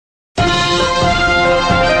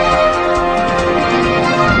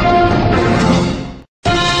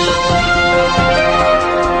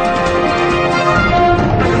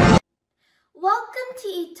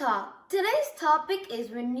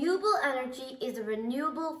is renewable energy is a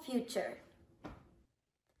renewable future.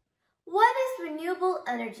 What is renewable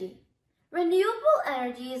energy? Renewable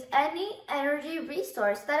energy is any energy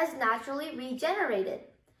resource that is naturally regenerated.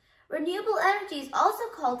 Renewable energy is also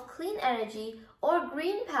called clean energy or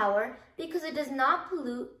green power because it does not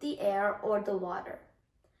pollute the air or the water.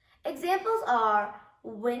 Examples are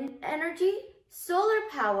wind energy, solar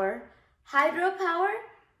power, hydropower,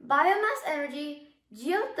 biomass energy,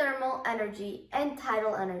 geothermal energy, and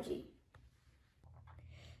tidal energy.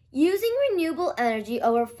 Using renewable energy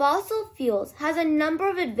over fossil fuels has a number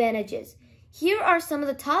of advantages. Here are some of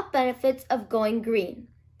the top benefits of going green.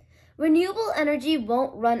 Renewable energy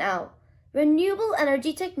won't run out. Renewable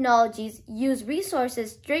energy technologies use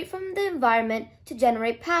resources straight from the environment to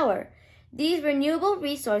generate power. These renewable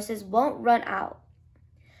resources won't run out.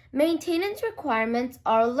 Maintenance requirements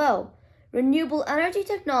are low. Renewable energy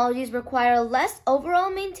technologies require less overall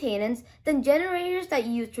maintenance than generators that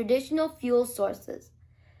use traditional fuel sources.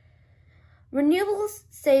 Renewables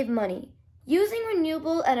save money. Using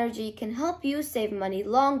renewable energy can help you save money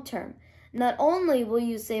long term. Not only will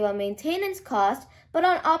you save on maintenance costs, but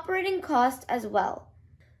on operating costs as well.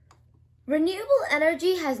 Renewable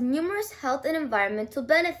energy has numerous health and environmental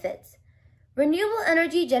benefits. Renewable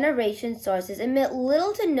energy generation sources emit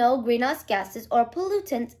little to no greenhouse gases or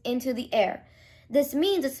pollutants into the air. This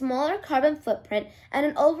means a smaller carbon footprint and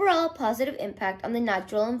an overall positive impact on the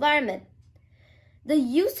natural environment. The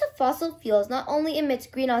use of fossil fuels not only emits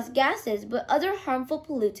greenhouse gases, but other harmful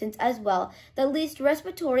pollutants as well that leads to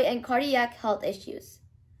respiratory and cardiac health issues.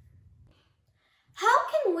 How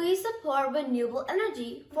can we support renewable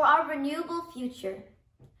energy for our renewable future?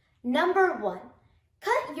 Number 1.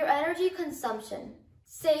 Cut your energy consumption.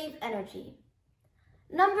 Save energy.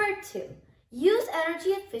 Number 2. Use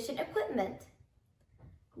energy-efficient equipment.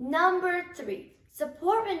 Number 3.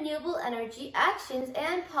 Support renewable energy actions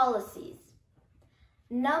and policies.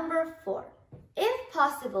 Number 4. If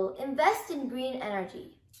possible, invest in green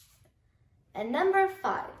energy. And number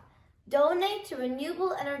 5. Donate to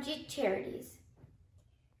renewable energy charities.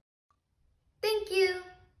 Thank you.